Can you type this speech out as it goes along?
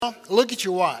Look at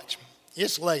your watch.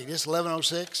 It's late. It's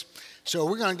 11:06. So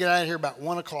we're going to get out of here about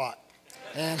 1 o'clock.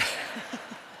 And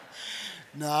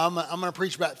no, I'm going to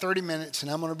preach about 30 minutes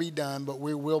and I'm going to be done, but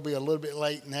we will be a little bit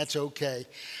late, and that's okay.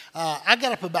 I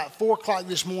got up about 4 o'clock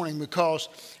this morning because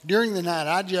during the night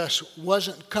I just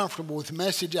wasn't comfortable with the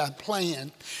message I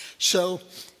planned. So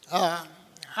I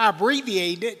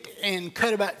abbreviated it and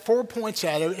cut about 4 points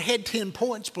out of it. It had 10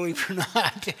 points, believe it or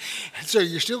not. So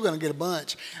you're still going to get a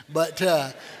bunch. But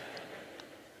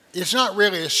it's not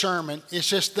really a sermon. It's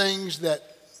just things that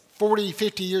 40,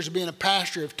 50 years of being a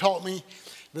pastor have taught me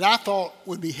that I thought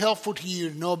would be helpful to you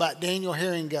to know about Daniel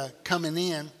Heeringa coming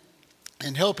in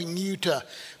and helping you to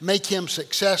make him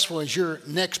successful as your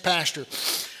next pastor.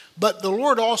 But the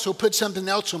Lord also put something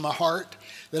else on my heart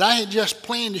that I had just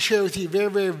planned to share with you very,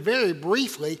 very, very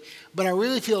briefly, but I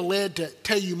really feel led to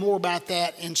tell you more about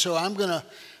that, and so I'm gonna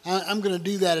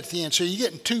do that at the end. So you're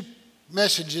getting two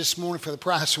messages this morning for the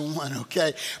price of one,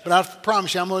 okay? But I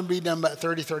promise you I'm going to be done about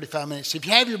 30, 35 minutes. If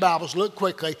you have your Bibles, look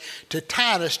quickly to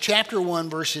Titus chapter 1,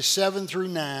 verses 7 through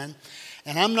 9,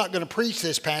 and I'm not going to preach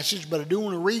this passage, but I do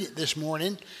want to read it this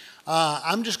morning.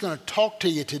 I'm just going to talk to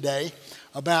you today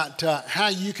about how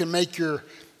you can make your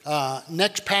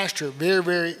next pastor very,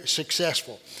 very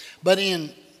successful. But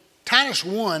in Titus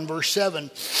 1, verse 7,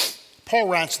 Paul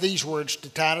writes these words to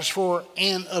Titus: For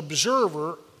an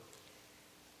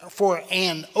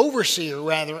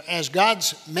overseer, as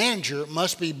God's manager,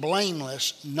 must be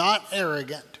blameless, not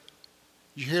arrogant.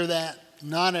 You hear that?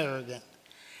 Not arrogant.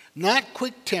 Not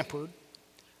quick-tempered,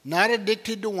 not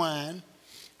addicted to wine,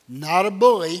 not a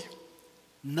bully,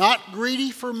 not greedy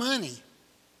for money,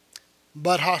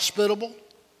 but hospitable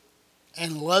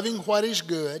and loving what is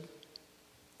good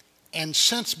and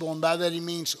sensible. And by that he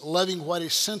means loving what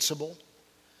is sensible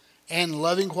and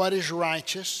loving what is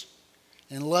righteous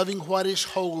and loving what is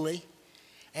holy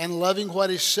and loving what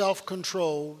is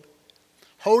self-controlled,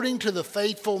 holding to the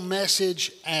faithful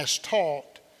message as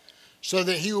taught, so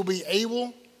that he will be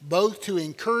able both to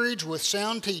encourage with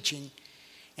sound teaching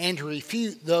and to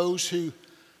refute those who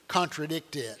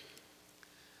contradict it.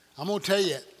 I'm going to tell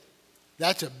you,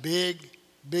 that's a big,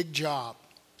 big job.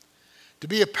 To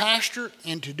be a pastor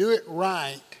and to do it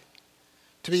right,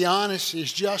 to be honest,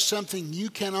 is just something you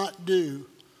cannot do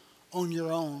on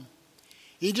your own.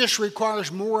 It just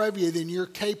requires more of you than you're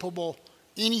capable,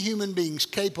 any human being's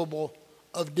capable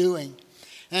of doing.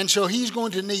 And so he's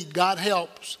going to need God's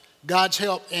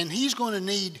help, and he's going to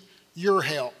need your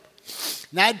help.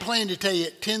 Now, I'd planned to tell you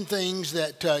 10 things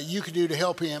that you could do to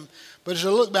help him, but as I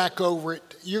look back over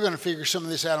it, you're going to figure some of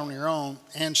this out on your own.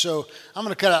 And so I'm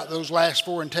going to cut out those last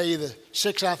 4 and tell you the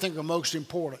 6 I think are most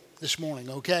important this morning,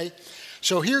 okay?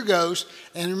 So here goes.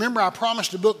 And remember, I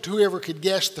promised a book to whoever could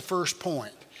guess the first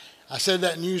point. I said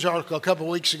that in a news article a couple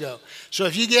of weeks ago. So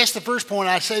if you guess the first point,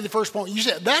 I say the first point, you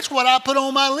said, that's what I put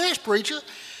on my list, preacher.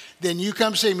 Then you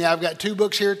come see me. I've got 2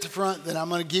 books here at the front that I'm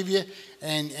going to give you,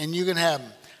 and you can have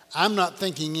them. I'm not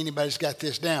thinking anybody's got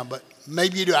this down, but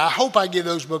maybe you do. I hope I give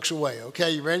those books away.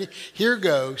 Okay, you ready? Here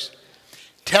goes.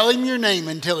 Tell him your name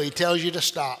until he tells you to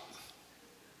stop.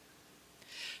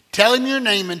 Tell him your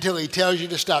name until he tells you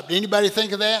to stop. Did anybody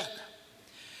think of that?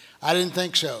 I didn't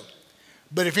think so.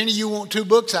 But if any of you want 2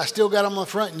 books, I still got them on the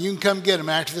front, and you can come get them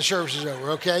after the service is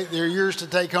over, okay? They're yours to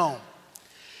take home.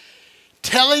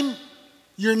 Tell him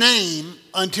your name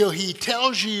until he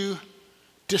tells you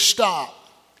to stop.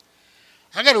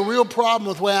 I got a real problem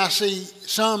with the way I see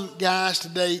some guys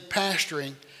today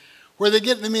pastoring, where they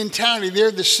get the mentality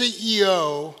they're the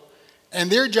CEO, and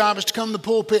their job is to come to the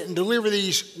pulpit and deliver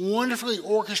these wonderfully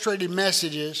orchestrated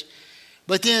messages,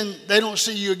 but then they don't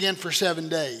see you again for 7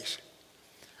 days.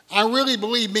 I really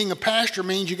believe being a pastor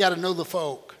means you got to know the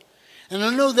folk. And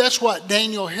I know that's what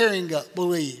Daniel Heeringa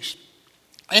believes.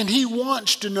 And he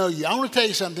wants to know you. I want to tell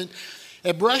you something.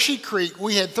 At Brushy Creek,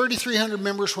 we had 3,300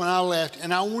 members when I left,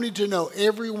 and I wanted to know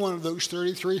every one of those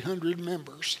 3,300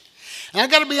 members. And I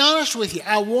got to be honest with you,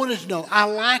 I wanted to know. I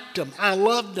liked them. I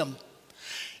loved them.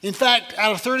 In fact,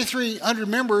 out of 3,300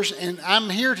 members, and I'm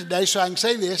here today so I can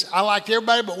say this, I liked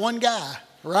everybody but one guy,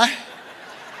 right?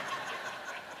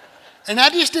 And I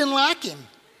just didn't like him.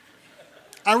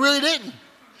 I really didn't.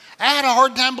 I had a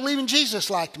hard time believing Jesus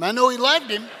liked him. I know he loved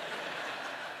him.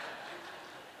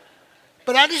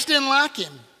 But I just didn't like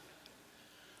him.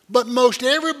 But most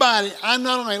everybody I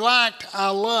not only liked,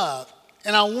 I loved.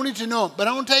 And I wanted to know him. But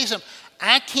I want to tell you something.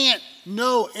 I can't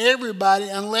know everybody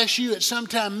unless you at some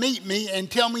time meet me and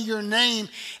tell me your name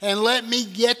and let me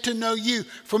get to know you.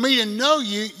 For me to know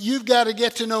you, you've got to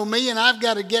get to know me, and I've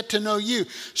got to get to know you.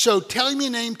 So tell him your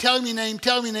name, tell him your name,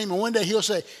 tell him your name. And one day he'll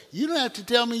say, you don't have to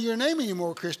tell me your name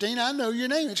anymore, Christine. I know your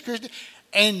name. It's Christine.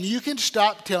 And you can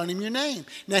stop telling him your name.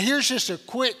 Now, here's just a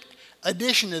quick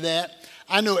addition to that.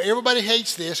 I know everybody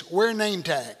hates this. Wear name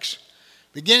tags.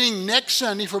 Beginning next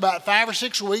Sunday for about 5 or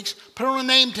 6 weeks, put on a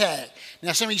name tag.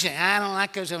 Now, some of you say, I don't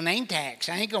like those name tags.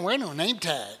 I ain't going to wear no name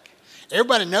tag.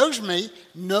 Everybody knows me.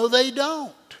 No, they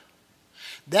don't.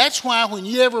 That's why when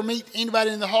you ever meet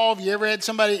anybody in the hall, if you ever had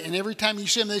somebody, and every time you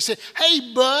see them, they say,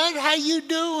 hey, bud, how you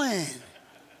doing?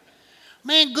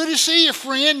 Man, good to see you,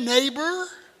 friend, neighbor.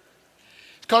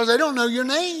 Because they don't know your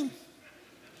name.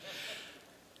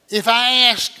 If I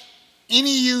ask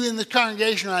any of you in the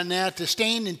congregation right now to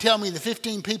stand and tell me the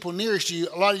 15 people nearest you,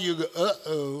 a lot of you go,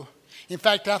 uh-oh. In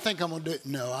fact, I think I'm going to do it.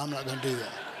 No, I'm not going to do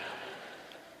that.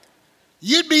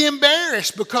 You'd be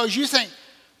embarrassed because you think,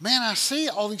 man, I see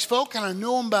all these folk and I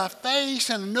know them by face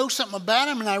and I know something about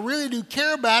them and I really do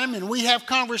care about them and we have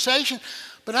conversation,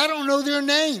 but I don't know their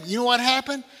name. You know what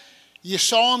happened? You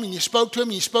saw them and you spoke to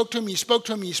them, you spoke to them, you spoke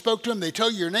to them, you spoke to them. They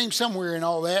told you your name somewhere and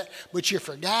all that, but you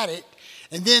forgot it.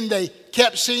 And then they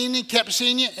kept seeing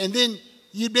you, and then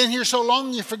you'd been here so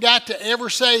long you forgot to ever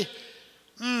say,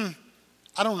 I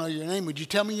don't know your name. Would you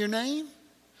tell me your name?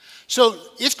 So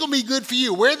it's going to be good for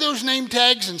you. Wear those name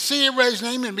tags and see everybody's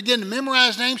name and begin to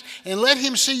memorize names and let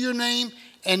him see your name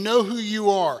and know who you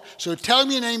are. So tell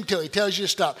him your name until he tells you to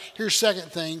stop. Here's the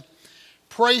second thing.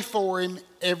 Pray for him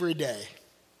every day.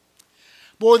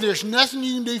 Boy, there's nothing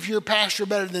you can do for your pastor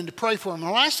better than to pray for him.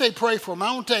 When I say pray for him,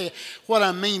 I want to tell you what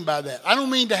I mean by that. I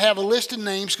don't mean to have a list of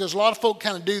names because a lot of folk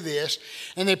kind of do this.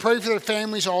 And they pray for their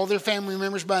families, all their family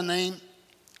members by name.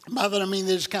 By that I mean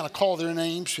they just kind of call their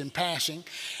names in passing.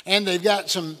 And they've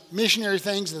got some missionary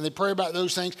things and they pray about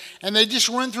those things. And they just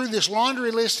run through this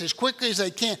laundry list as quickly as they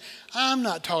can. I'm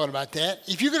not talking about that.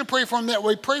 If you're going to pray for them that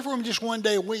way, pray for them just one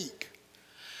day a week.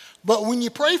 But when you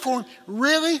pray for them,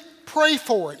 really pray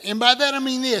for it. And by that I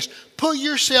mean this. Put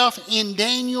yourself in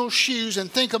Daniel's shoes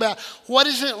and think about what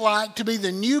is it like to be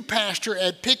the new pastor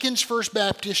at Pickens First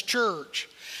Baptist Church.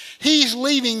 He's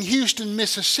leaving Houston,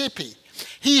 Mississippi.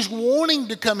 He's wanting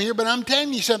to come here, but I'm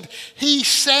telling you something. He's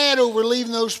sad over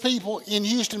leaving those people in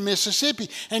Houston, Mississippi.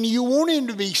 And you want him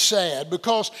to be sad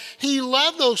because he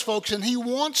loved those folks and he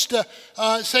wants to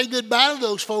say goodbye to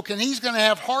those folks. And he's going to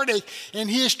have heartache, and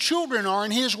his children are,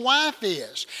 and his wife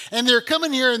is. And they're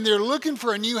coming here and they're looking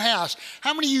for a new house.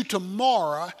 How many of you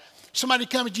tomorrow, somebody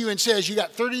comes to you and says, you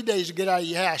got 30 days to get out of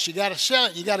your house. You got to sell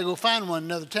it. You got to go find one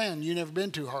in another town you've never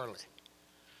been to hardly.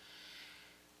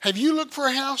 Have you looked for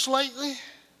a house lately?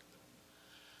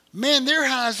 Man, they're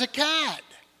high as a kite.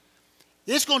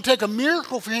 It's going to take a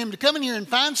miracle for him to come in here and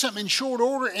find something in short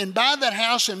order and buy that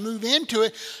house and move into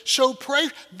it. So pray.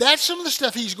 That's some of the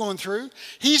stuff he's going through.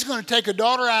 He's going to take a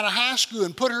daughter out of high school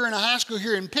and put her in a high school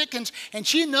here in Pickens. And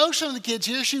she knows some of the kids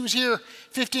here. She was here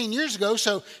 15 years ago,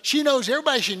 so she knows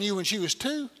everybody she knew when she was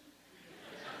 2.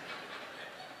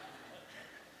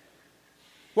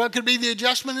 What could be the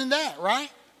adjustment in that,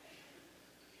 right?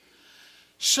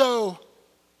 So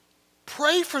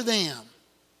pray for them.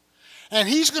 And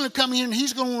he's going to come here and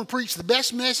he's going to want to preach the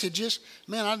best messages.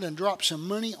 Man, I done dropped some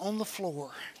money on the floor.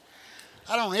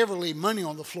 I don't ever leave money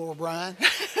on the floor, Brian.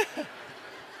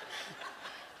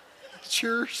 It's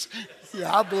yours?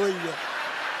 Yeah, I believe that.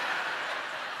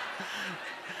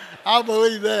 I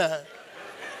believe that.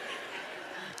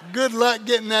 Good luck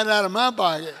getting that out of my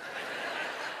pocket.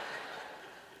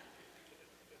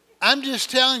 I'm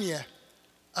just telling you,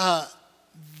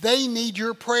 they need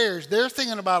your prayers. They're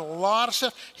thinking about a lot of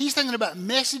stuff. He's thinking about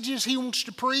messages he wants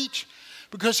to preach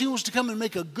because he wants to come and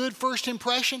make a good first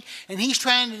impression. And he's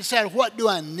trying to decide, what do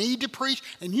I need to preach?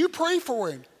 And you pray for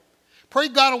him. Pray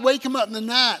God will wake him up in the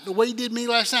night the way he did me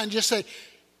last night and just say,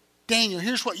 Daniel,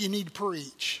 here's what you need to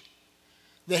preach.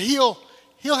 That he'll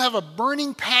have a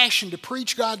burning passion to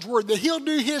preach God's word. That he'll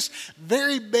do his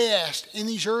very best in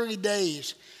these early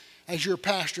days as your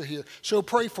pastor here. So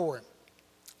pray for him.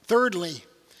 Thirdly,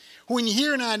 when you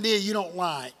hear an idea you don't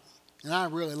like, and I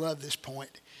really love this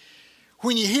point.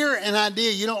 When you hear an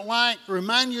idea you don't like,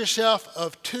 remind yourself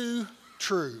of 2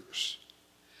 truths.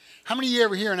 How many of you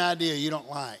ever hear an idea you don't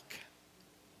like?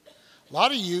 A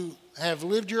lot of you have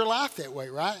lived your life that way,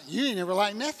 right? You ain't never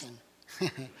liked nothing.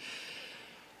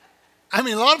 I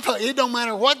mean, a lot of people, it don't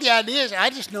matter what the idea is. I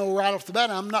just know right off the bat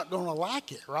I'm not going to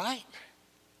like it, right?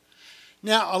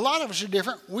 Now, a lot of us are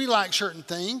different. We like certain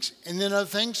things, and then other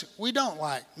things we don't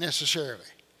like necessarily.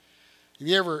 Have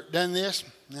you ever done this?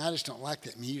 No, I just don't like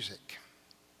that music.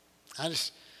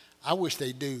 I wish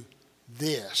they do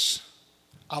this.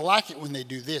 I like it when they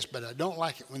do this, but I don't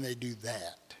like it when they do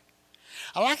that.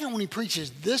 I like it when he preaches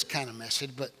this kind of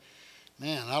message, but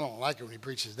man, I don't like it when he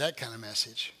preaches that kind of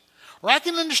message. Or I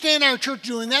can understand our church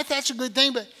doing that. That's a good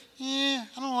thing, but I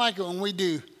don't like it when we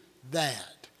do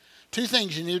that. Two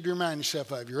things you need to remind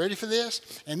yourself of. You ready for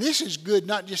this? And this is good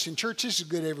not just in church. This is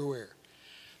good everywhere.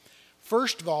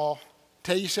 First of all,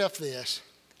 tell yourself this.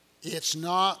 It's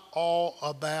not all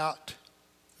about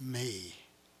me.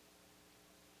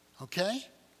 Okay?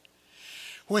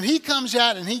 When he comes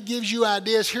out and he gives you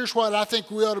ideas, here's what I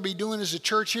think we ought to be doing as a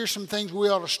church. Here's some things we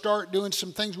ought to start doing,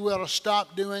 some things we ought to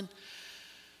stop doing.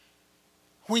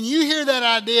 When you hear that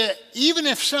idea, even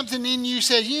if something in you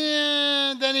says,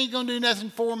 that ain't going to do nothing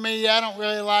for me, I don't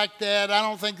really like that, I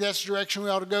don't think that's the direction we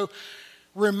ought to go,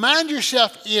 remind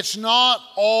yourself it's not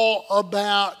all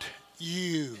about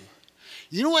you.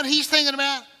 You know what he's thinking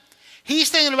about? He's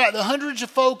thinking about the hundreds of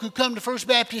folk who come to First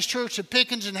Baptist Church of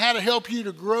Pickens and how to help you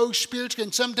to grow spiritually,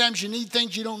 and sometimes you need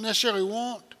things you don't necessarily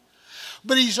want.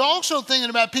 But he's also thinking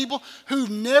about people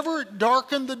who've never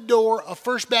darkened the door of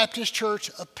First Baptist Church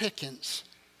of Pickens.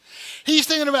 He's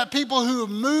thinking about people who have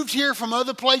moved here from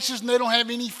other places and they don't have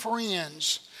any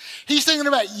friends. He's thinking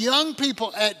about young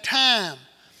people at time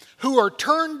who are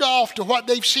turned off to what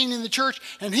they've seen in the church,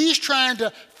 and he's trying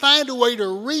to find a way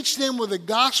to reach them with the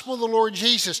gospel of the Lord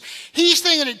Jesus. He's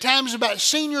thinking at times about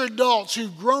senior adults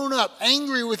who've grown up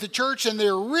angry with the church, and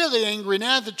they're really angry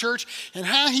now at the church, and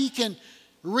how he can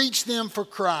reach them for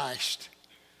Christ.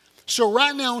 So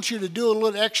right now I want you to do a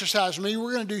little exercise with me.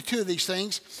 We're going to do two of these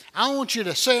things. I want you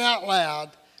to say out loud,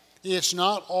 it's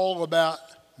not all about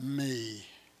me.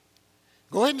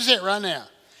 Go ahead and say it right now.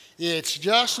 It's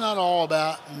just not all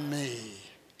about me.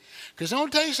 Because I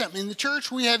want to tell you something. In the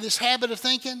church, we have this habit of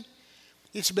thinking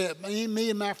it's about me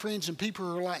and my friends and people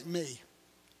who are like me.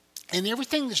 And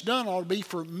everything that's done ought to be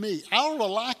for me. I ought to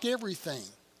like everything.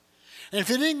 And if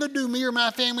it ain't going to do me or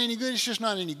my family any good, it's just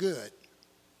not any good.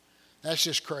 That's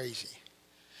just crazy.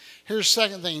 Here's the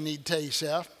second thing you need to tell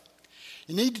yourself.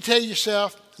 You need to tell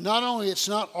yourself, not only it's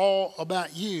not all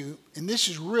about you, and this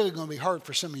is really going to be hard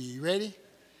for some of you. You ready?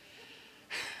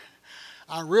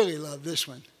 I really love this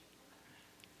one.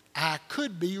 I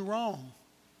could be wrong.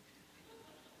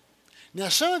 Now,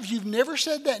 some of you have never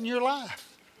said that in your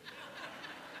life.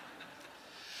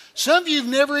 Some of you have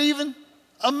never even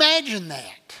imagined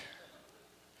that.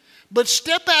 But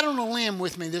step out on a limb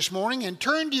with me this morning and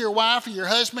turn to your wife or your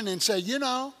husband and say,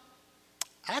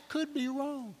 I could be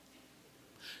wrong.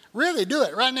 Really, do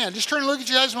it right now. Just turn and look at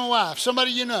your husband or wife,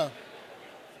 somebody you know.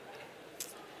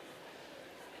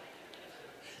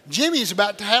 Jimmy's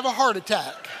about to have a heart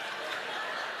attack.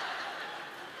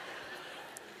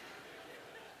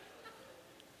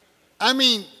 I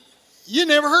mean, you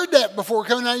never heard that before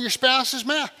coming out of your spouse's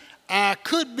mouth. I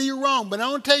could be wrong, but I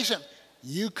want to tell you something.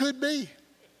 You could be.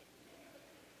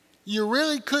 You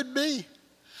really could be.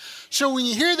 So when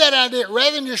you hear that idea,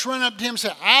 rather than just run up to him and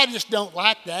say, I just don't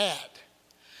like that,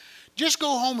 just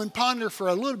go home and ponder for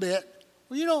a little bit.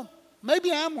 Well,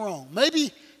 maybe I'm wrong.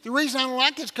 Maybe the reason I don't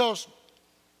like it is because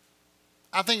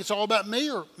I think it's all about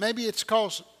me, or maybe it's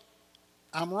because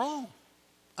I'm wrong.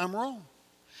 I'm wrong.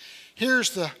 Here's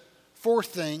the fourth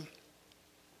thing.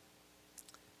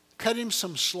 Cut him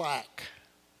some slack.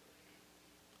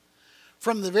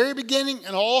 From the very beginning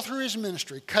and all through his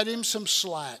ministry, cut him some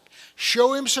slack.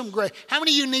 Show him some grace. How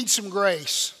many of you need some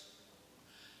grace?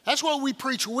 That's what we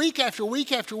preach week after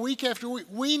week after week after week.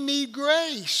 We need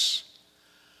grace.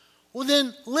 Well,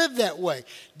 then live that way.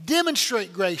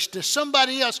 Demonstrate grace to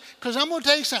somebody else. Because I'm going to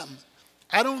tell you something.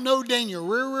 I don't know Daniel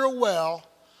real well.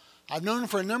 I've known him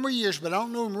for a number of years, but I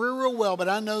don't know him real well. But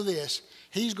I know this.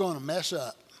 He's going to mess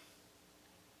up.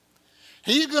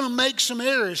 He's going to make some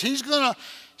errors. He's going to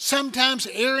sometimes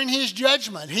err in his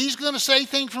judgment. He's going to say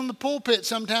things from the pulpit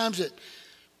sometimes that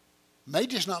may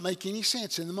just not make any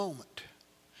sense in the moment.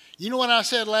 You know what I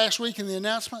said last week in the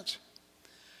announcements?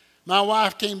 My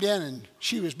wife came down and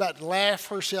she was about to laugh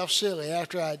herself silly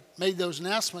after I made those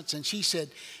announcements, and she said,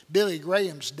 Billy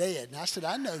Graham's dead. And I said,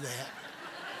 I know that.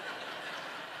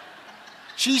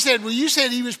 She said, well, you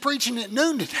said he was preaching at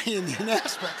noon today in the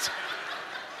announcements.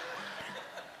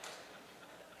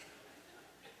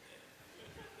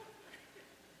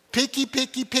 Picky,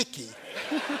 picky, picky.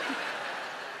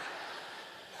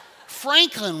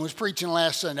 Franklin was preaching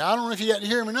last Sunday. I don't know if you got to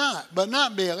hear him or not, but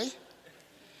not Billy.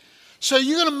 So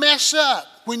you're going to mess up.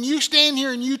 When you stand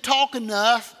here and you talk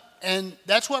enough, and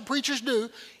that's what preachers do,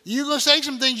 you're going to say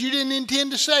some things you didn't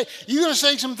intend to say. You're going to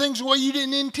say some things the way you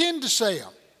didn't intend to say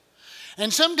them.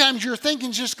 And sometimes your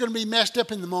thinking's just going to be messed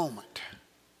up in the moment.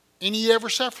 Any of you ever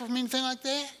suffer from anything like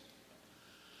that?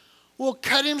 Well,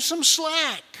 cut him some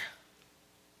slack.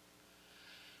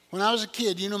 When I was a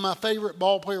kid, my favorite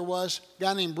ball player was a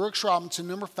guy named Brooks Robinson,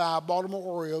 number 5, Baltimore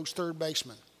Orioles, third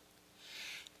baseman.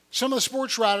 Some of the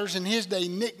sports writers in his day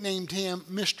nicknamed him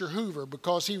Mr. Hoover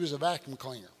because he was a vacuum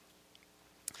cleaner.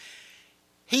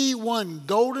 He won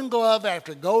Golden Glove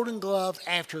after Golden Glove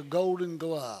after Golden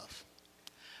Glove.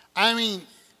 I mean,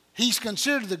 he's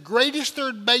considered the greatest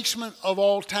third baseman of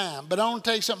all time. But I want to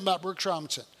tell you something about Brooks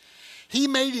Robinson. He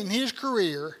made in his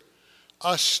career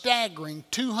a staggering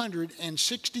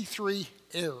 263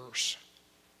 errors.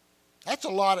 That's a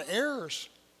lot of errors.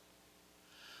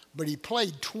 But he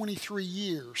played 23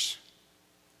 years.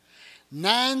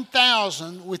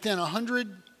 9,000 within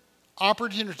 100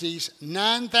 opportunities,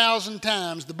 9,000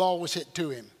 times the ball was hit to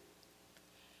him.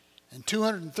 And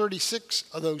 236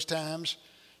 of those times,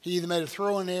 he either made a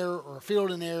throwing error or a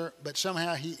fielding error, but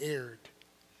somehow he erred.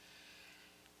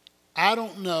 I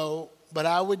don't know, but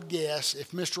I would guess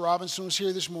if Mr. Robinson was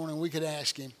here this morning, we could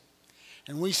ask him.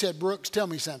 And we said, Brooks, tell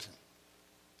me something.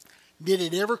 Did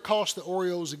it ever cost the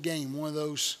Orioles a game, one of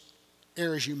those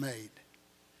errors you made?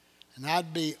 And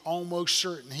I'd be almost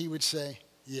certain he would say,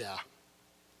 yeah.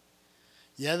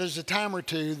 Yeah, there's a time or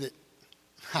two that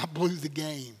I blew the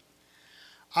game.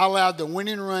 I allowed the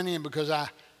winning run in because I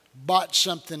botched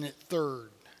something at third.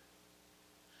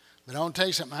 But I want to tell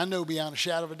you something. I know beyond a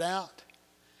shadow of a doubt,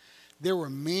 there were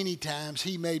many times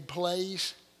he made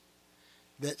plays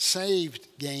that saved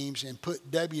games and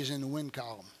put W's in the win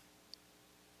column.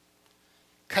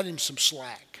 Cut him some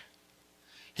slack.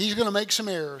 He's going to make some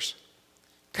errors.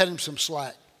 Cut him some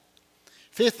slack.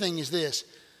 Fifth thing is this.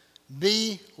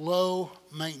 Be low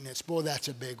maintenance. Boy, that's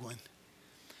a big one.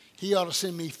 He ought to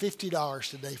send me $50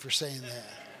 today for saying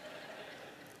that.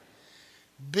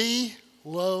 Be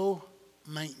low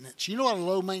maintenance. You know what a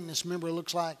low maintenance member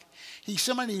looks like? He's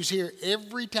somebody who's here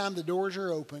every time the doors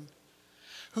are open,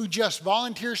 who just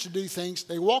volunteers to do things.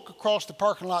 They walk across the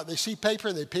parking lot, they see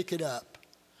paper, they pick it up.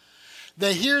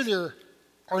 They hear there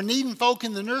are needing folk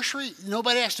in the nursery,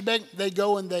 nobody has to beg, they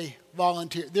go and they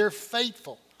volunteer. They're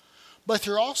faithful, but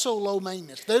they're also low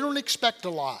maintenance. They don't expect a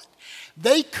lot.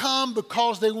 They come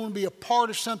because they want to be a part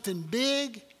of something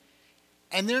big,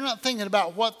 and they're not thinking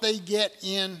about what they get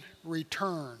in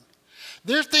return.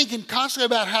 They're thinking constantly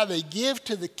about how they give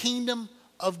to the kingdom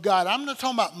of God. I'm not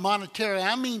talking about monetary.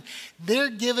 I mean, they're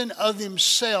giving of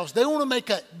themselves. They want to make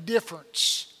a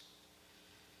difference.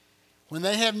 When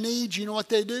they have needs, you know what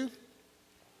they do?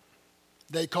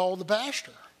 They call the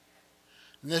pastor.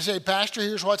 And they say, Pastor,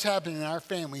 here's what's happening in our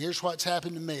family. Here's what's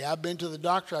happened to me. I've been to the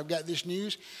doctor. I've got this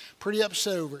news. Pretty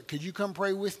upset over it. Could you come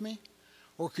pray with me?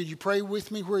 Or could you pray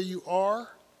with me where you are?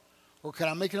 Or can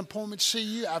I make an appointment to see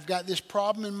you? I've got this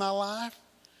problem in my life.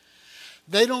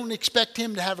 They don't expect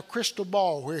him to have a crystal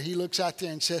ball where he looks out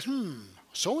there and says,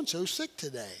 so-and-so's sick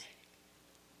today.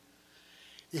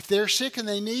 If they're sick and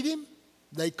they need him,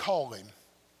 they call him.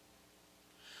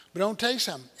 But I'll tell you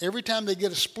something. Every time they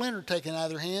get a splinter taken out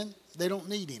of their hand, they don't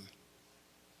need him.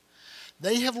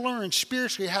 They have learned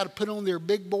spiritually how to put on their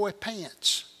big boy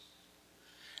pants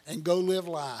and go live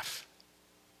life.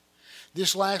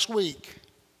 This last week,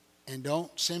 and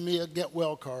don't send me a get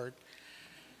well card,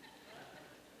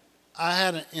 I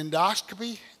had an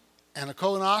endoscopy and a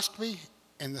colonoscopy,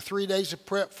 and the 3 days of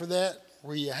prep for that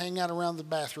where you hang out around the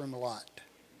bathroom a lot.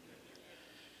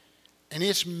 And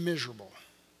it's miserable.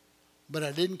 But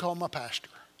I didn't call my pastor.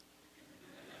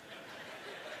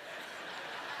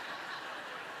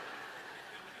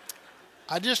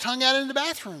 I just hung out in the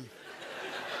bathroom.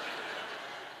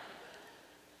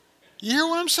 You hear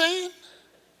what I'm saying?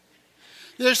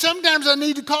 There's sometimes I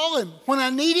need to call him. When I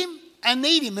need him, I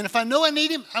need him. And if I know I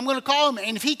need him, I'm going to call him.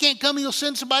 And if he can't come, he'll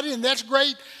send somebody. And that's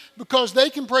great because they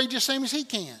can pray just the same as he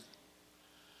can.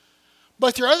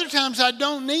 But there are other times I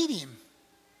don't need him.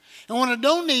 And when I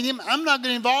don't need him, I'm not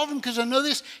going to involve him because I know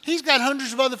this. He's got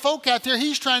hundreds of other folk out there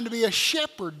he's trying to be a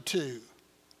shepherd to.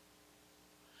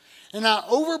 And I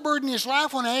overburden his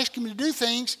life when I ask him to do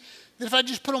things that if I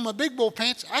just put on my big boy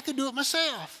pants, I could do it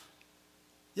myself.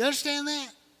 You understand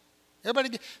that?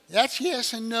 Everybody, that's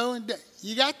yes and no. And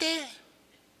you got that?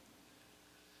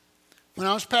 When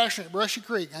I was pastoring at Brushy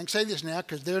Creek, I can say this now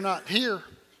because they're not here.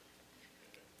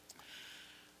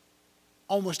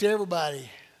 Almost everybody,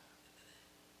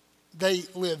 they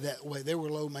lived that way. They were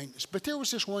low maintenance. But there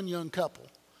was this one young couple.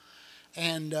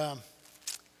 And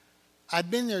I'd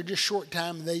been there just a short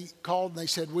time, and they called and they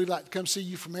said, we'd like to come see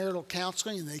you for marital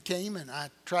counseling. And they came, and I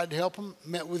tried to help them,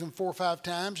 met with them 4 or 5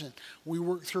 times, and we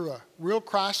worked through a real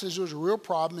crisis. It was a real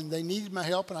problem, and they needed my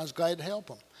help, and I was glad to help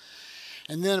them.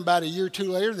 And then about a year or two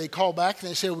later, they called back, and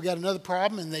they said, we got another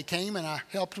problem, and they came, and I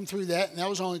helped them through that. And that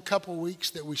was only a couple of weeks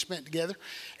that we spent together,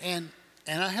 and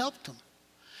I helped them.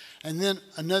 And then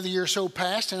another year or so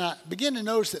passed, and I began to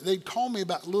notice that they'd call me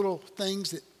about little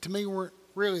things that to me weren't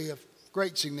really of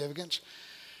great significance.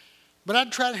 But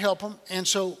I'd try to help them. And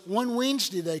so one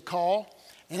Wednesday they call,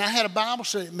 and I had a Bible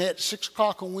study that met at 6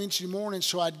 o'clock on Wednesday morning,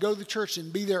 so I'd go to the church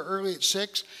and be there early at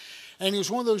 6. And it was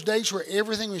one of those days where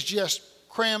everything was just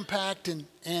cram-packed,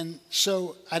 and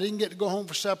so I didn't get to go home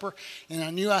for supper, and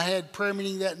I knew I had prayer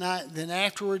meeting that night. Then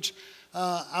afterwards,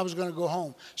 I was going to go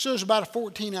home. So it was about a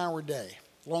 14-hour day,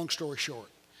 long story short.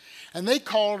 And they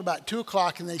called about 2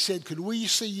 o'clock, and they said, could we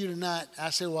see you tonight? I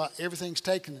said, well, everything's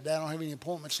taken today. I don't have any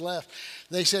appointments left.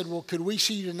 They said, well, could we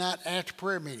see you tonight after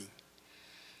prayer meeting?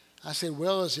 I said,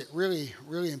 well, is it really,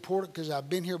 really important? Because I've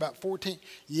been here about 14.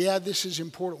 Yeah, this is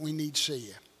important. We need to see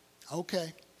you.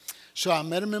 Okay. So I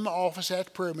met them in my office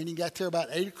after prayer meeting. Got there about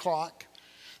 8 o'clock.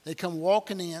 They come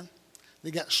walking in.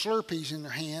 They got Slurpees in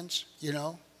their hands, you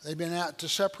know. They've been out to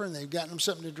supper, and they've gotten them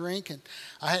something to drink. And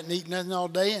I hadn't eaten nothing all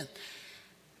day. And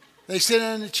they sit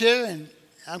down in the chair, and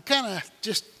I'm kind of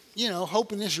just, you know,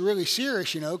 hoping this is really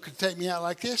serious, you know, could take me out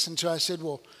like this. And so I said,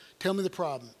 well, tell me the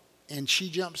problem. And she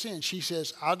jumps in. She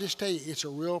says, I'll just tell you, it's a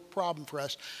real problem for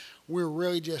us. We're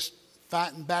really just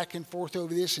fighting back and forth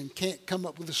over this and can't come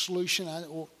up with a solution.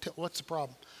 Well, what's the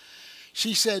problem?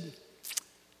 She said,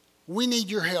 we need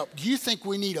your help. Do you think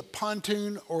we need a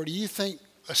pontoon, or do you think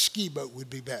a ski boat would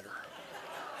be better?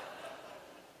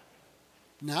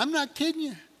 Now, I'm not kidding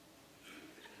you.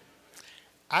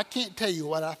 I can't tell you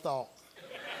what I thought.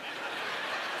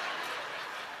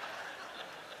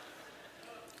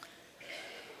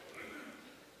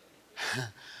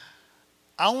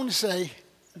 I want to say,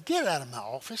 get out of my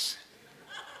office.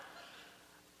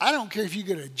 I don't care if you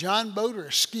get a John boat or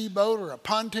a ski boat or a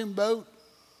pontoon boat.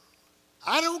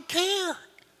 I don't care.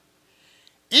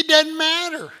 It doesn't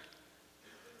matter.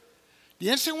 Do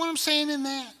you understand what I'm saying in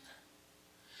that?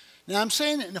 Now, I'm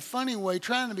saying it in a funny way,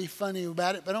 trying to be funny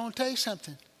about it, but I want to tell you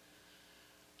something.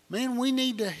 Man, we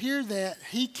need to hear that.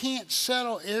 He can't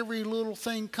settle every little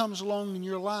thing comes along in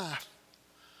your life.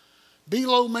 Be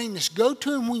low maintenance. Go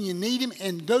to him when you need him,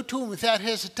 and go to him without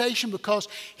hesitation, because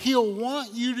he'll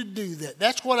want you to do that.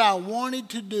 That's what I wanted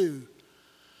to do.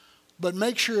 But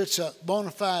make sure it's a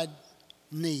bona fide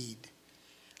need.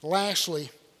 Lastly,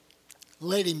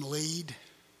 let him lead.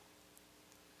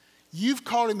 You've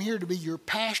called him here to be your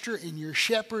pastor and your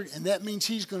shepherd, and that means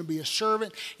he's going to be a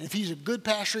servant. And if he's a good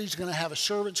pastor, he's going to have a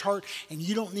servant's heart, and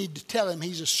you don't need to tell him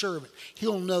he's a servant.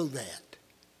 He'll know that.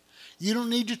 You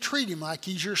don't need to treat him like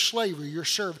he's your slave or your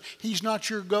servant. He's not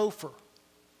your gopher.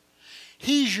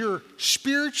 He's your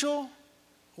spiritual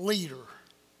leader.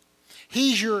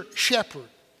 He's your shepherd.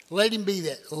 Let him be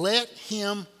that. Let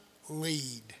him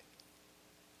lead.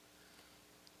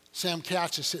 Sam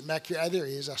Couch is sitting back here. Oh, there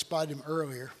he is. I spotted him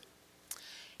earlier.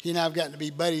 He and I have gotten to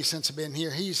be buddies since I've been here.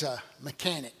 He's a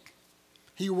mechanic.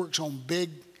 He works on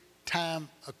big time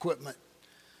equipment,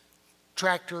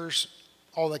 tractors,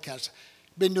 all that kind of stuff.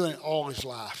 Been doing it all his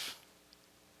life.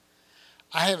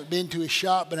 I haven't been to his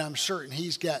shop, but I'm certain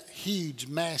he's got huge,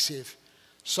 massive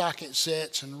socket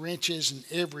sets and wrenches and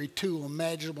every tool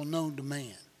imaginable known to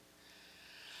man.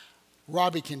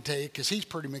 Robbie can tell you, because he's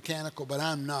pretty mechanical, but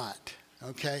I'm not,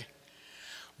 okay?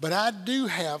 But I do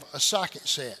have a socket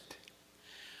set.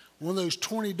 One of those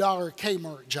 $20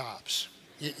 Kmart jobs,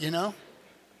 you know?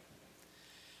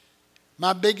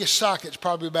 My biggest socket's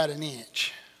probably about an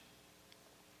inch.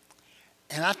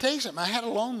 And I tell you something, I had a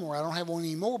lawnmower. I don't have one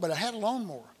anymore, but I had a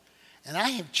lawnmower. And I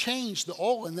have changed the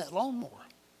oil in that lawnmower.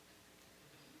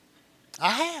 I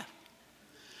have.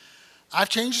 I've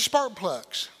changed the spark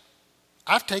plugs.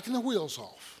 I've taken the wheels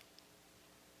off.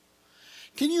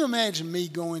 Can you imagine me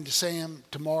going to Sam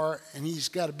tomorrow, and he's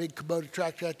got a big Kubota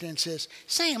tractor out there, and says,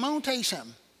 Sam, I want to tell you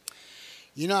something.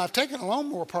 You know, I've taken a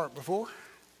lawnmower apart before.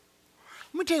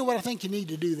 Let me tell you what I think you need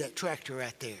to do to that tractor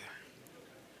right there.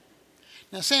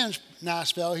 Now, Sam's a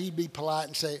nice fellow. He'd be polite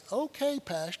and say, okay,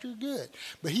 Pastor, good.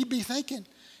 But he'd be thinking,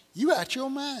 you out your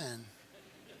mind.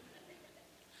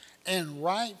 And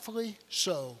rightfully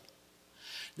so.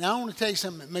 Now, I want to tell you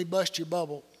something that may bust your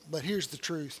bubble, but here's the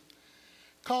truth.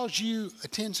 Cause you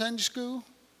attend Sunday school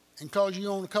and cause you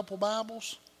own a couple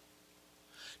Bibles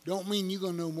don't mean you're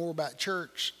going to know more about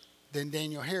church than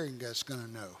Daniel Heeringa's going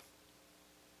to know.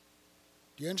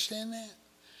 Do you understand that?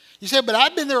 You say, but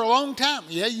I've been there a long time.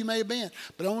 Yeah, you may have been.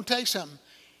 But I want to tell you something.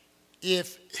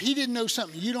 If he didn't know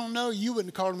something you don't know, you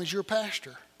wouldn't have called him as your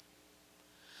pastor.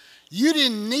 You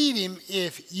didn't need him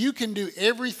if you can do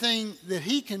everything that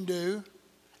he can do,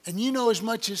 and you know as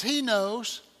much as he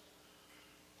knows.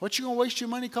 What you going to waste your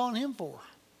money calling him for?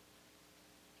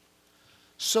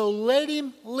 So let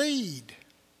him lead.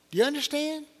 Do you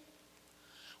understand?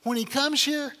 When he comes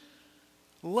here,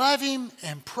 love him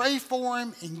and pray for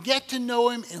him and get to know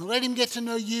him and let him get to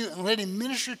know you and let him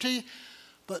minister to you.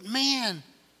 But man,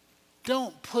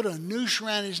 don't put a noose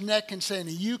around his neck and say,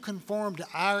 you conform to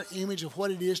our image of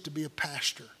what it is to be a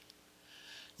pastor.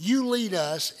 You lead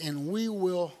us and we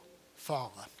will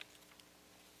follow.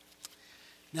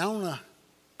 Now I want to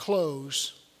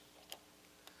close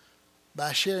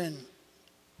by sharing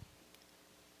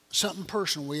something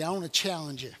personal with you. I want to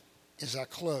challenge you as I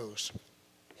close.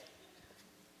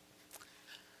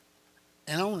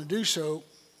 And I want to do so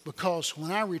because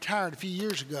when I retired a few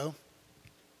years ago,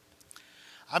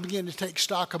 I began to take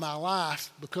stock of my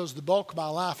life because the bulk of my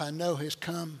life I know has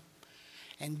come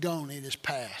and gone. It has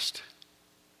passed.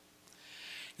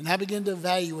 And I began to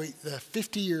evaluate the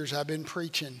 50 years I've been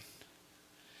preaching.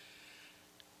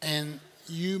 And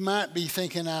you might be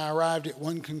thinking I arrived at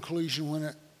one conclusion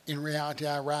when in reality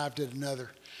I arrived at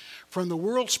another. From the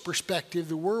world's perspective,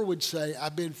 the world would say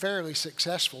I've been fairly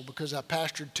successful because I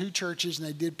pastored 2 churches and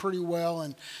they did pretty well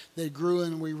and they grew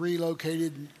and we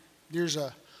relocated. There's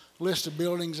a list of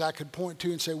buildings I could point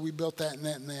to and say we built that and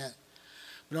that and that.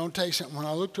 But I'll tell you something. When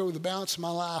I looked over the balance of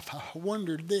my life, I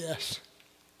wondered this.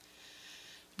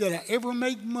 Did I ever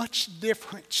make much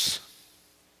difference?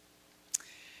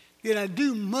 Did I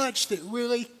do much that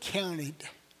really counted?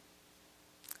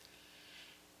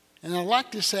 And I'd like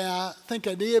to say I think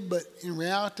I did, but in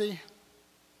reality,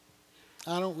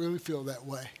 I don't really feel that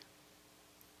way.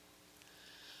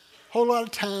 A whole lot of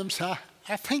times I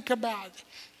think about,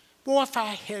 boy, if I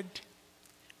had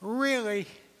really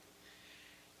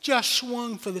just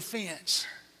swung for the fence,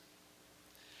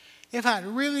 if I'd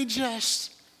really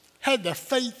just had the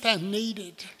faith I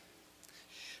needed,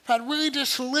 if I'd really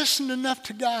just listened enough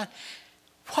to God,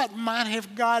 what might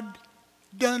have God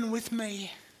done with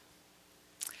me?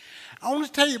 I want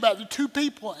to tell you about the 2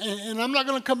 people, and I'm not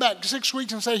going to come back 6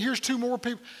 weeks and say, here's 2 more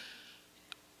people.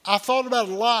 I thought about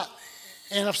it a lot,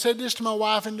 and I've said this to my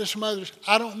wife and to some others.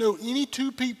 I don't know any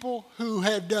 2 people who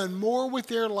have done more with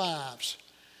their lives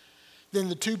than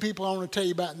the 2 people I want to tell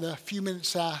you about in the few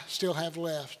minutes I still have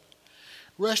left.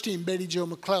 Rusty and Betty Jo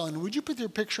McClellan. Would you put their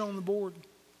picture on the board?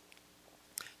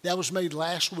 That was made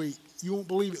last week. You won't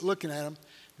believe it looking at them.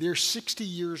 They're 60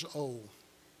 years old.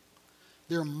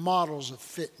 They're models of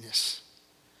fitness.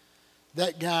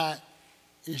 That guy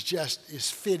is just as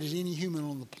fit as any human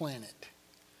on the planet.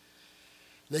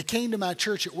 They came to my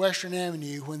church at Western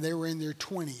Avenue when they were in their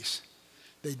 20s.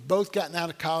 They'd both gotten out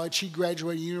of college. He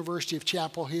graduated University of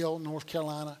Chapel Hill, North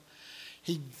Carolina.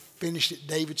 He finished at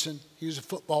Davidson. He was a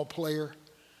football player.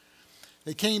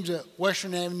 They came to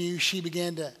Western Avenue. She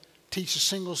began to teach a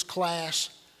singles class.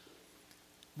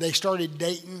 They started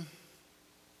dating.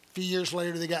 A few years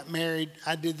later, they got married.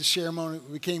 I did the ceremony.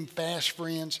 We became fast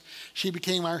friends. She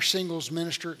became our singles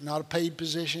minister, not a paid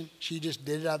position. She just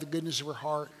did it out of the goodness of her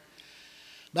heart.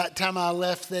 By the time I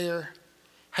left there,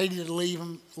 hated to leave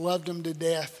them, loved them to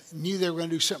death, knew they were going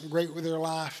to do something great with their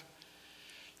life.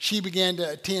 She began to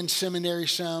attend seminary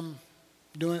some,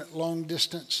 doing it long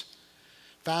distance.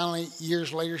 Finally,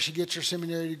 years later, she gets her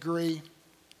seminary degree.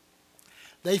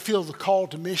 They feel the call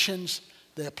to missions.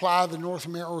 They apply to the North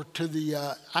America or to the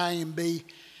IMB.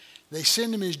 They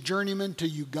send him as journeyman to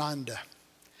Uganda.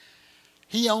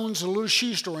 He owns a little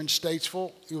shoe store in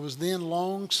Statesville. It was then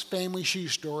Long's family shoe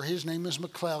store. His name is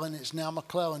McClellan. It's now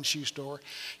McClellan Shoe Store.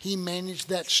 He managed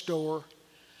that store,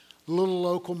 little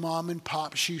local mom and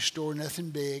pop shoe store, nothing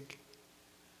big.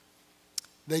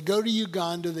 They go to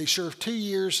Uganda. They serve 2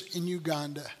 years in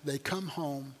Uganda. They come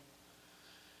home,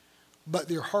 but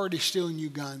their heart is still in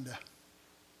Uganda.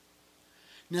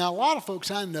 Now, a lot of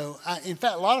folks I know, in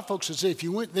fact, a lot of folks would say if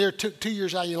you went there, took 2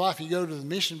 years out of your life, you go to the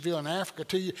mission field in Africa,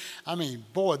 2 years, I mean,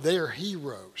 boy, they're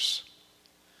heroes.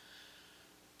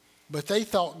 But they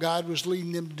thought God was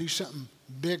leading them to do something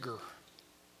bigger.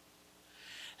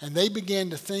 And they began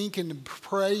to think and to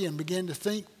pray and began to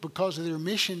think because of their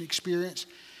mission experience,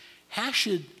 how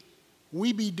should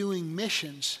we be doing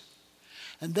missions?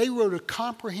 And they wrote a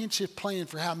comprehensive plan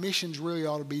for how missions really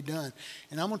ought to be done.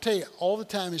 And I'm going to tell you, all the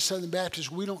time as Southern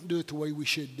Baptists, we don't do it the way we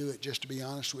should do it, just to be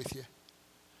honest with you.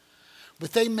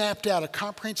 But they mapped out a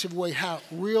comprehensive way how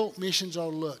real missions ought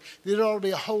to look. There ought to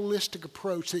be a holistic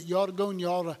approach that you ought to go and you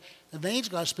ought to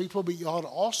evangelize people, but you ought to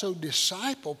also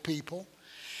disciple people.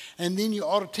 And then you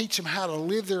ought to teach them how to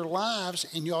live their lives,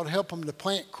 and you ought to help them to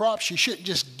plant crops. You shouldn't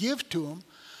just give to them,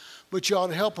 but you ought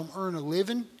to help them earn a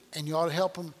living, and you ought to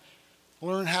help them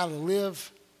learn how to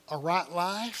live a right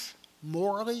life,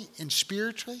 morally and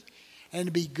spiritually, and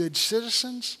to be good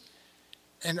citizens,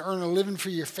 and earn a living for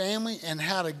your family, and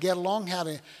how to get along, how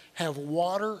to have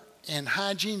water and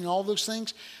hygiene and all those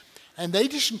things. And they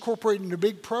just incorporated in a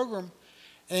big program.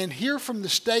 And here from the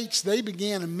States, they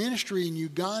began a ministry in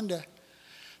Uganda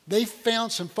They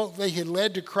found some folk they had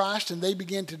led to Christ, and they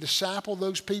began to disciple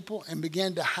those people and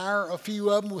began to hire a few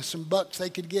of them with some bucks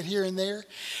they could get here and there.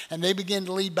 And they began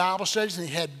to lead Bible studies, and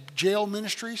they had jail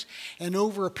ministries. And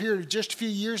over a period of just a few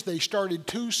years, they started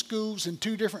 2 schools in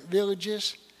 2 different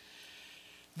villages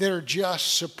that are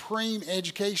just supreme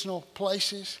educational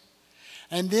places.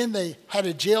 And then they had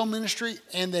a jail ministry,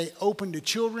 and they opened a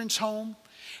children's home.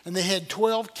 And they had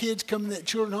 12 kids come to that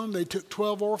children's home. They took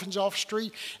 12 orphans off the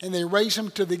street, and they raise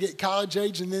them till they get college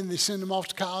age, and then they send them off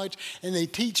to college. And they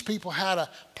teach people how to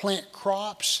plant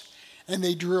crops, and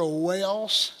they drill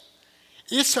wells.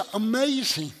 It's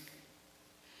amazing.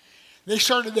 They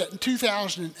started that in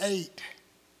 2008,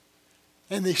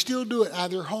 and they still do it out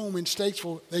of their home in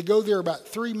Statesville. They go there about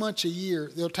 3 months a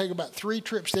year. They'll take about 3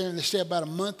 trips there, and they stay about a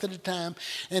month at a time,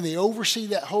 and they oversee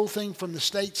that whole thing from the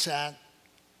state side.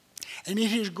 And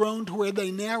it has grown to where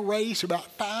they now raise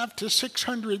about $500,000 to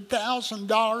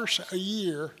 $600,000 a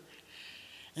year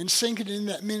and sink it in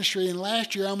that ministry. And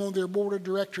last year, I'm on their board of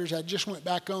directors. I just went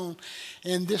back on.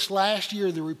 And this last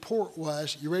year, the report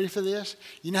was, you ready for this?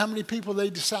 You know how many people they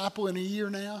disciple in a year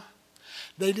now?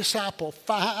 They disciple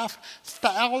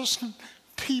 5,000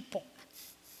 people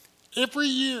every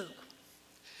year.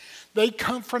 They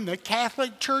come from the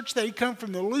Catholic Church. They come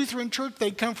from the Lutheran Church. They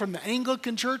come from the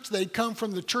Anglican Church. They come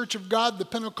from the Church of God, the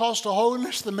Pentecostal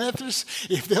Holiness, the Methodists.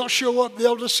 If they'll show up,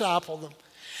 they'll disciple them.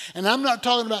 And I'm not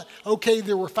talking about, okay,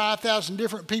 there were 5,000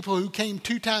 different people who came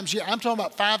 2 times a year. I'm talking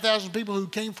about 5,000 people who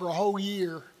came for a whole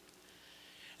year.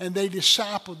 And they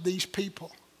discipled these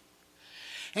people.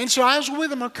 And so I was with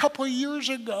them a couple of years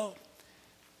ago.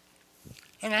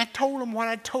 And I told them what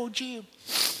I told you.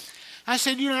 I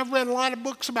said, I've read a lot of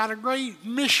books about great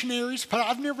missionaries, but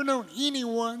I've never known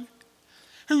anyone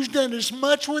who's done as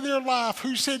much with their life,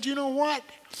 who said, you know what?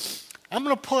 I'm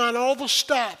going to pull out all the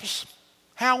stops.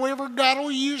 However God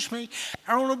will use me,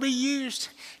 I want to be used.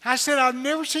 I said, I've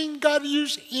never seen God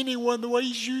use anyone the way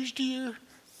he's used you.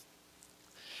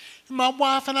 And my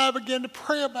wife and I began to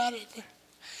pray about it.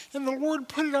 And the Lord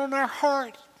put it on our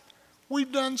heart.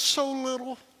 We've done so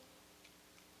little.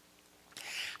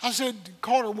 I said to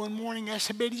Carter one morning, I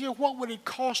said, Betty, what would it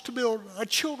cost to build a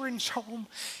children's home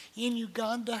in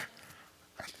Uganda?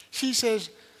 She says,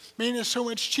 man, it's so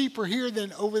much cheaper here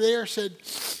than over there. I said,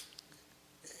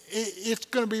 it's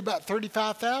going to be about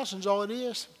 $35,000 is all it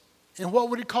is. And what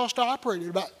would it cost to operate it?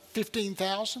 About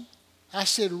 $15,000. I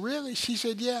said, really? She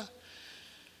said, yeah.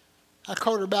 I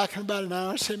called her back in about an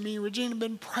hour. I said, me and Regina have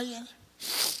been praying.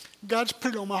 God's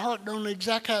put it on my heart. Don't know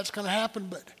exactly how it's going to happen,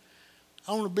 but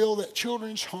I want to build that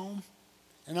children's home,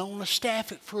 and I want to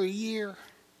staff it for a year.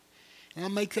 And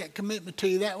I'll make that commitment to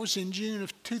you. That was in June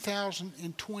of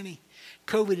 2020.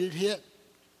 COVID had hit.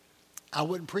 I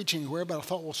wouldn't preach anywhere, but I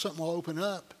thought, well, something will open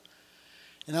up.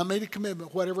 And I made a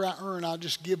commitment. Whatever I earn, I'll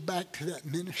just give back to that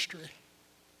ministry.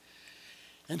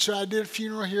 And so I did a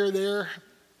funeral here or there,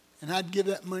 and I'd give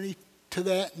that money to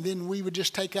that, and then we would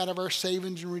just take out of our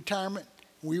savings and retirement.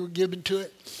 We were giving to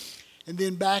it. And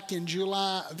then back in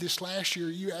July of this last year,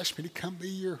 you asked me to come be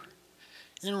your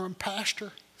interim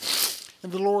pastor.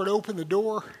 And the Lord opened the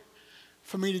door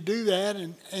for me to do that.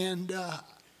 And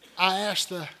I asked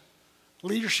the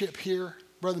leadership here,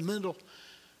 Brother Mendel,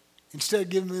 instead of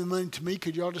giving the money to me,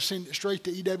 could y'all just send it straight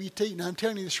to EWT? And I'm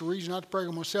telling you this is a reason not to brag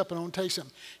on myself, but I want to tell you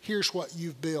something. Here's what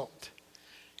you've built.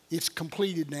 It's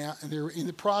completed now, and they're in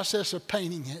the process of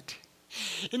painting it.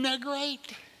 Isn't that great?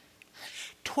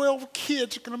 12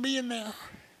 kids are going to be in there.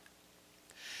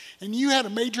 And you had a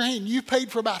major hand. You paid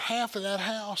for about half of that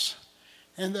house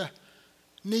and the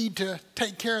need to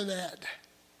take care of that.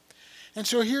 And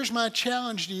so here's my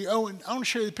challenge to you. Oh, and I want to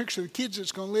show you the picture of the kids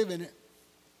that's going to live in it.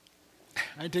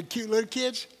 I did cute little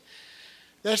kids.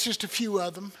 That's just a few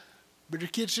of them. But they're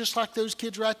kids just like those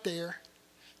kids right there.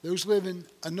 Those live in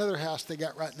another house they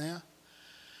got right now.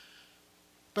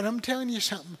 But I'm telling you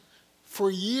something. For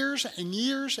years and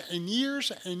years and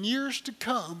years and years to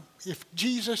come, if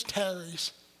Jesus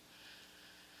tarries,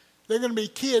 they're going to be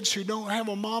kids who don't have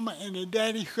a mama and a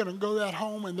daddy who are going to go that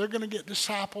home, and they're going to get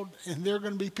discipled, and they're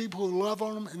going to be people who love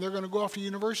on them, and they're going to go off to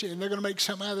university, and they're going to make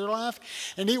something out of their life,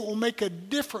 and it will make a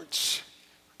difference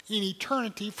in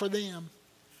eternity for them.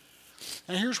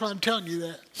 And here's why I'm telling you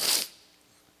that.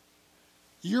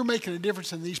 You're making a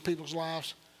difference in these people's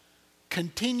lives.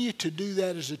 Continue to do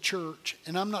that as a church.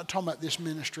 And I'm not talking about this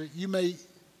ministry. You may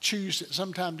choose at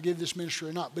some time to give this ministry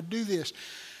or not, but do this.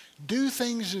 Do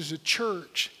things as a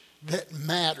church that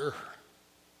matter.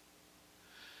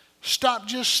 Stop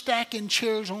just stacking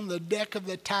chairs on the deck of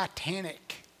the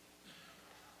Titanic.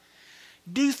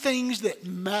 Do things that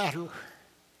matter.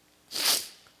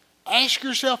 Ask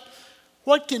yourself,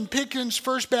 What can Pickens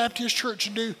First Baptist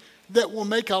Church do that will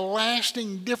make a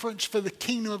lasting difference for the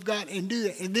kingdom of God, and do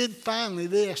that? And then finally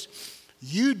this,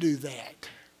 you do that.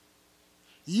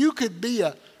 You could be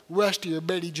a Rusty or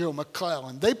Betty Jo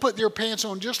McClellan. They put their pants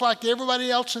on just like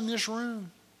everybody else in this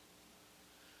room.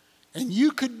 And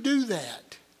you could do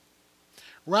that.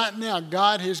 Right now,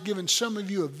 God has given some of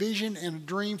you a vision and a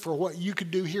dream for what you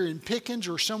could do here in Pickens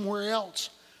or somewhere else.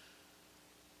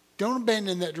 Don't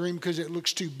abandon that dream because it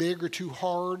looks too big or too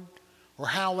hard, or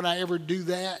how would I ever do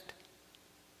that?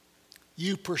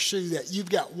 You pursue that. You've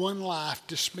got one life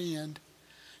to spend.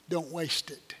 Don't waste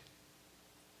it.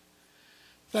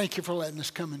 Thank you for letting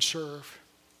us come and serve.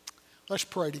 Let's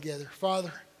pray together.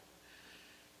 Father,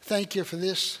 thank you for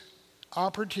this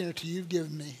opportunity you've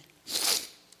given me.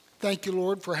 Thank you,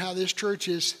 Lord, for how this church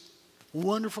has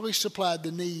wonderfully supplied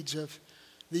the needs of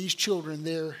these children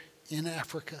there in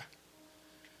Africa.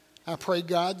 I pray,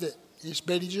 God, that as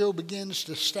Betty Jo begins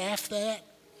to staff that,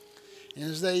 and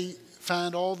as they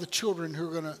find all the children who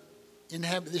are going to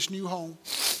inhabit this new home,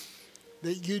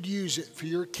 that you'd use it for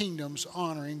your kingdom's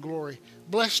honor and glory.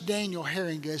 Bless Daniel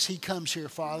Heeringa as he comes here,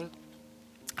 Father.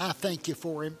 I thank you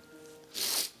for him.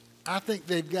 I think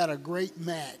they've got a great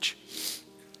match.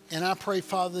 And I pray,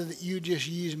 Father, that you just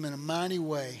use him in a mighty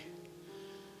way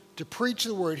to preach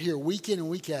the word here week in and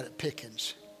week out at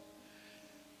Pickens.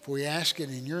 For we ask it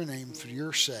in your name for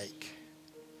your sake.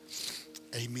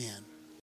 Amen.